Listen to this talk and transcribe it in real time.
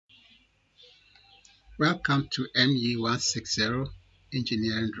Welcome to ME 160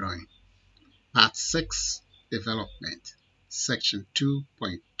 Engineering Drawing, Part 6 Development, Section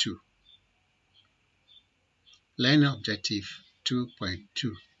 2.2. Learning Objective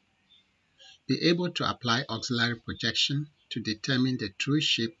 2.2. Be able to apply auxiliary projection to determine the true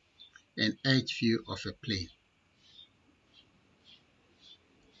shape and edge view of a plane.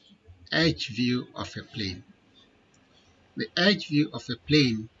 Edge view of a plane. The edge view of a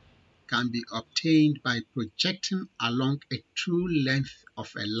plane can be obtained by projecting along a true length of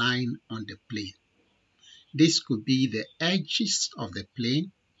a line on the plane. This could be the edges of the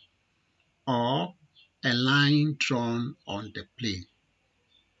plane or a line drawn on the plane.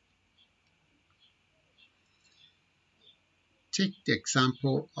 Take the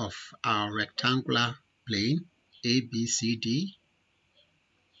example of our rectangular plane ABCD.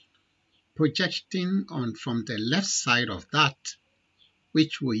 Projecting on from the left side of that,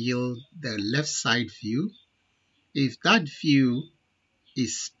 which will yield the left side view. If that view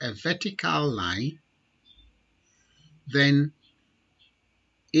is a vertical line, then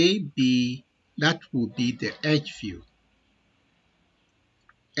AB, that will be the edge view.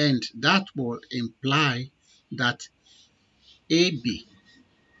 And that will imply that AB,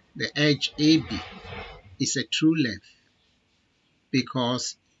 the edge AB, is a true length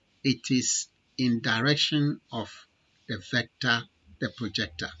because it is in direction of the vector, the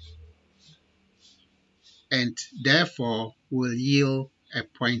projector, and therefore will yield a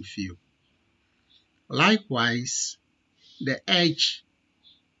point view. Likewise, the edge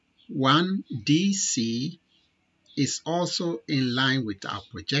 1DC is also in line with our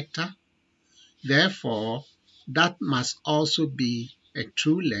projector, therefore that must also be a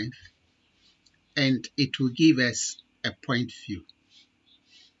true length and it will give us a point view.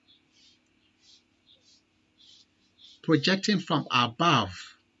 Projecting from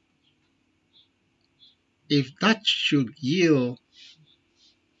above, if that should yield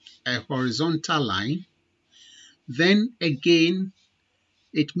a horizontal line, then again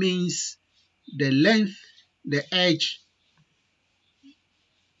it means the length, the edge,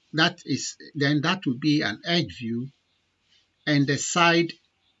 that will be an edge view, and the side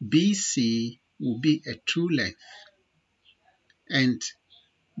BC will be a true length. And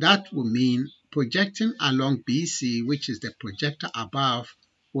that will mean projecting along BC, which is the projector above,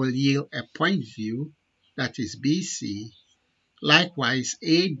 will yield a point view, that is BC. Likewise,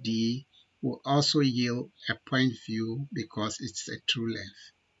 AD will also yield a point view because it's a true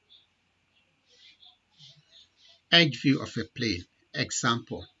length. Edge view of a plane.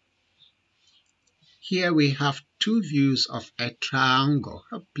 Example. Here we have two views of a triangle,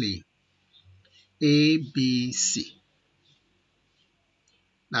 a plane, ABC.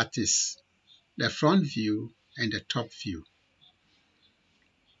 That is the front view and the top view.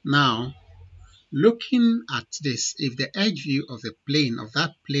 Now, looking at this, if the edge view of the plane, of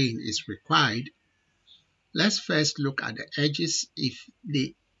that plane, is required, let's first look at the edges if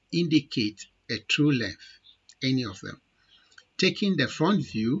they indicate a true length, any of them. Taking the front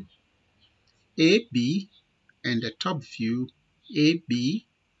view, AB, and the top view, AB,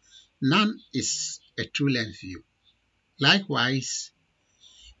 none is a true length view. Likewise,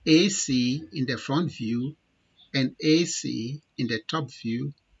 AC in the front view and AC in the top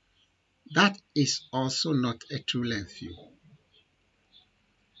view, that is also not a true length view.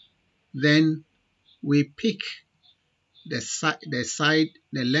 Then we pick the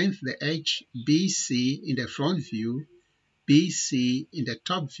length, the edge BC in the front view, BC in the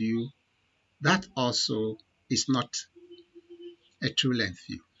top view, that also is not a true length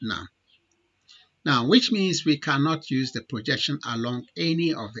view now, which means we cannot use the projection along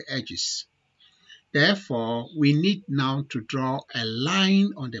any of the edges. Therefore, we need now to draw a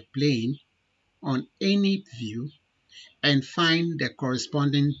line on the plane on any view and find the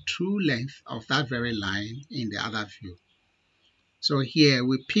corresponding true length of that very line in the other view. So here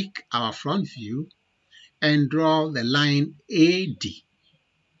we pick our front view and draw the line AD,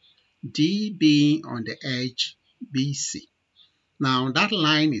 D being on the edge BC. Now that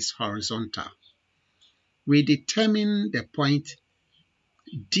line is horizontal. We determine the point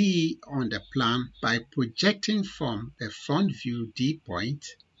D on the plan by projecting from the front view D point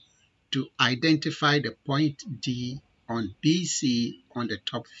to identify the point D on BC on the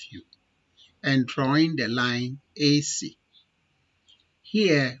top view and drawing the line AC.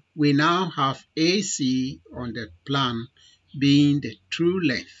 Here we now have AC on the plan being the true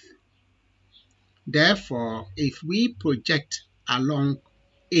length. Therefore, if we project along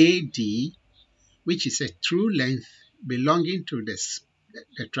AD, which is a true length belonging to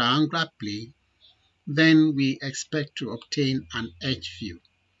the triangular plane, then we expect to obtain an edge view.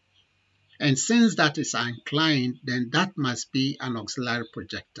 And since that is inclined, then that must be an auxiliary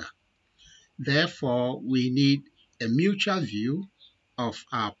projector. Therefore, we need a mutual view of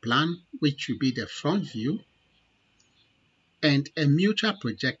our plan, which will be the front view, and a mutual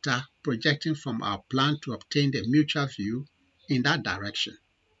projector projecting from our plan to obtain the mutual view in that direction.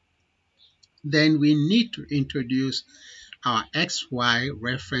 Then we need to introduce our XY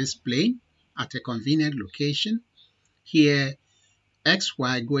reference plane at a convenient location. Here,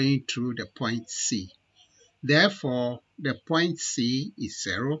 XY going through the point C. Therefore, the point C is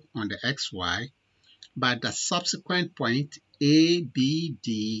 0 on the XY, but the subsequent point A, B,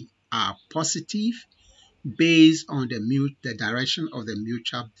 D are positive based on the direction of the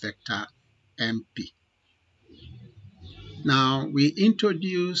mutual vector MP. Now we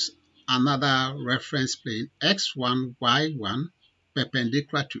introduce another reference plane X1, Y1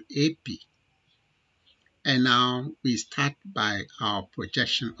 perpendicular to AP. And now we start by our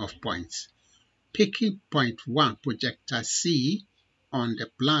projection of points. Picking point 1, projector C, on the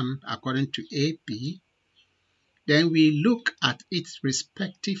plan according to AP, then we look at its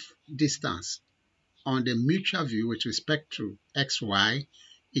respective distance on the mutual view with respect to XY.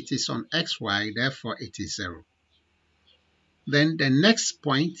 It is on XY, therefore it is 0. Then the next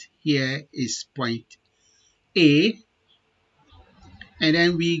point here is point A, and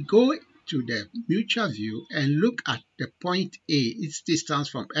then we go to the mutual view and look at the point A, its distance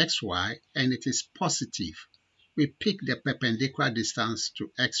from XY, and it is positive. We pick the perpendicular distance to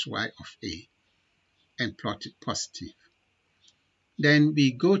XY of A and plot it positive. Then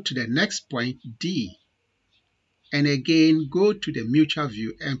we go to the next point D, and again go to the mutual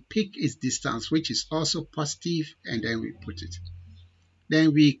view and pick its distance, which is also positive, and then we put it.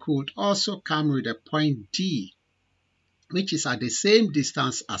 Then we could also come with a point D, which is at the same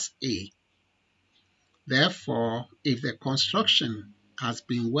distance as A. Therefore, if the construction has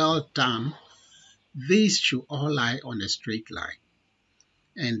been well done, these should all lie on a straight line.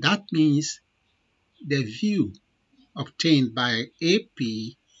 And that means the view obtained by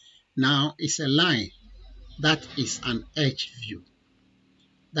AP now is a line that is an edge view.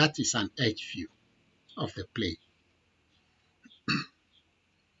 That is an edge view of the plane.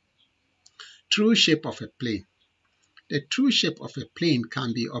 True shape of a plane. The true shape of a plane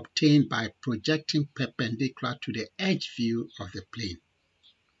can be obtained by projecting perpendicular to the edge view of the plane.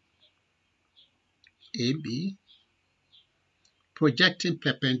 AB, projecting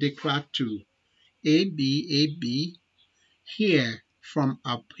perpendicular to AB. Here, from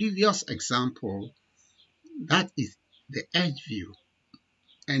our previous example, that is the edge view.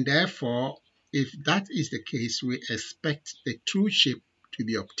 And therefore, if that is the case, we expect the true shape to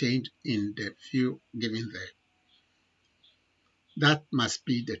be obtained in the view given there. That must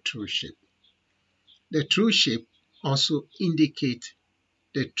be the true shape. The true shape also indicates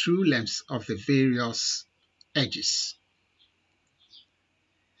the true lengths of the various edges.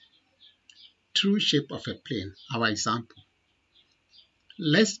 True shape of a plane, our example.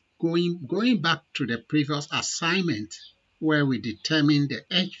 Let's going back to the previous assignment where we determined the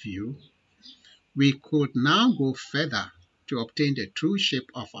edge view, we could now go further to obtain the true shape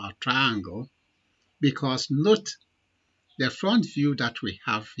of our triangle, because note the front view that we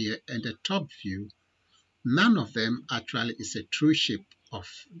have here and the top view, none of them actually is a true shape of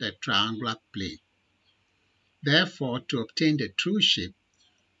the triangular plane. Therefore, to obtain the true shape,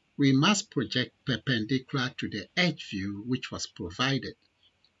 we must project perpendicular to the edge view which was provided.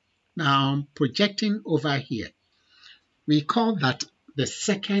 Now, projecting over here, we call that the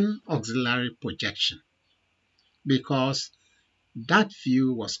second auxiliary projection, because that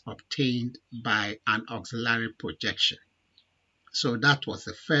view was obtained by an auxiliary projection. So that was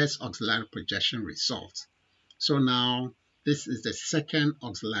the first auxiliary projection result. So now this is the second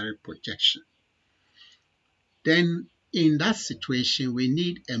auxiliary projection. Then in that situation, we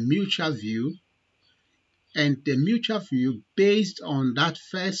need a mutual view, and the mutual view based on that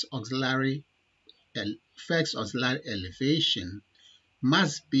first auxiliary elevation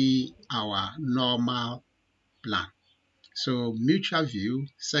must be our normal plan. So mutual view,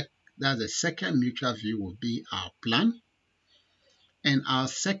 that's the second mutual view, will be our plan. And our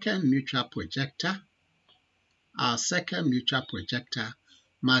second mutual projector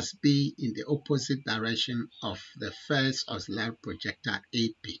must be in the opposite direction of the first auxiliary projector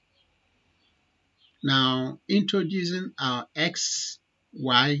AP. Now, introducing our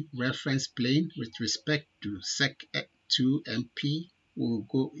XY reference plane with respect to Sec2 MP,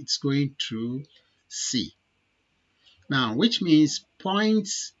 it's going through C. Now, which means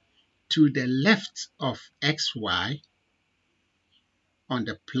points to the left of XY on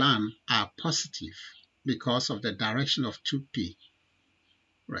the plan are positive because of the direction of 2P.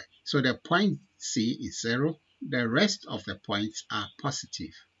 Right. So the point C is 0. The rest of the points are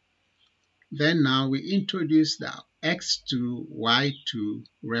positive. Then now we introduce the x2, y2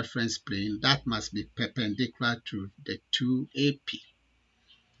 reference plane that must be perpendicular to the 2AP.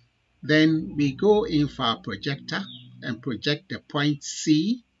 Then we go in for our projector and project the point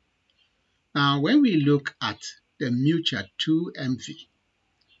C. Now when we look at the mutual 2MV,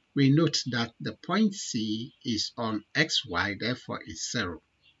 we note that the point C is on xy, therefore it's 0.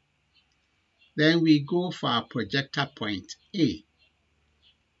 Then we go for our projector point A.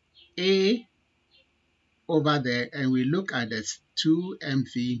 A over there, and we look at the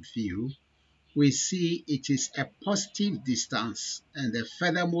 2MV view, we see it is a positive distance and the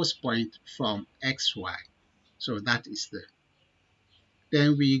furthermost point from xy. So that is there.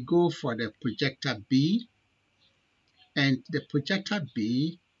 Then we go for the projector B, and the projector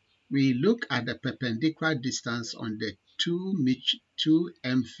B, we look at the perpendicular distance on the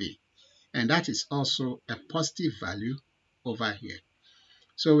 2MV, and that is also a positive value over here.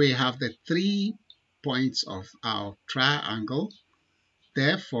 So we have the 3 points of our triangle.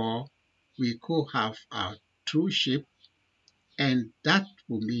 Therefore, we could have our true shape, and that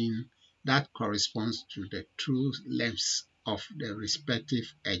will mean that corresponds to the true lengths of the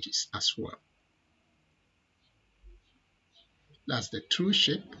respective edges as well. That's the true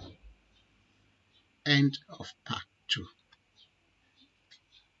shape. End of part 2.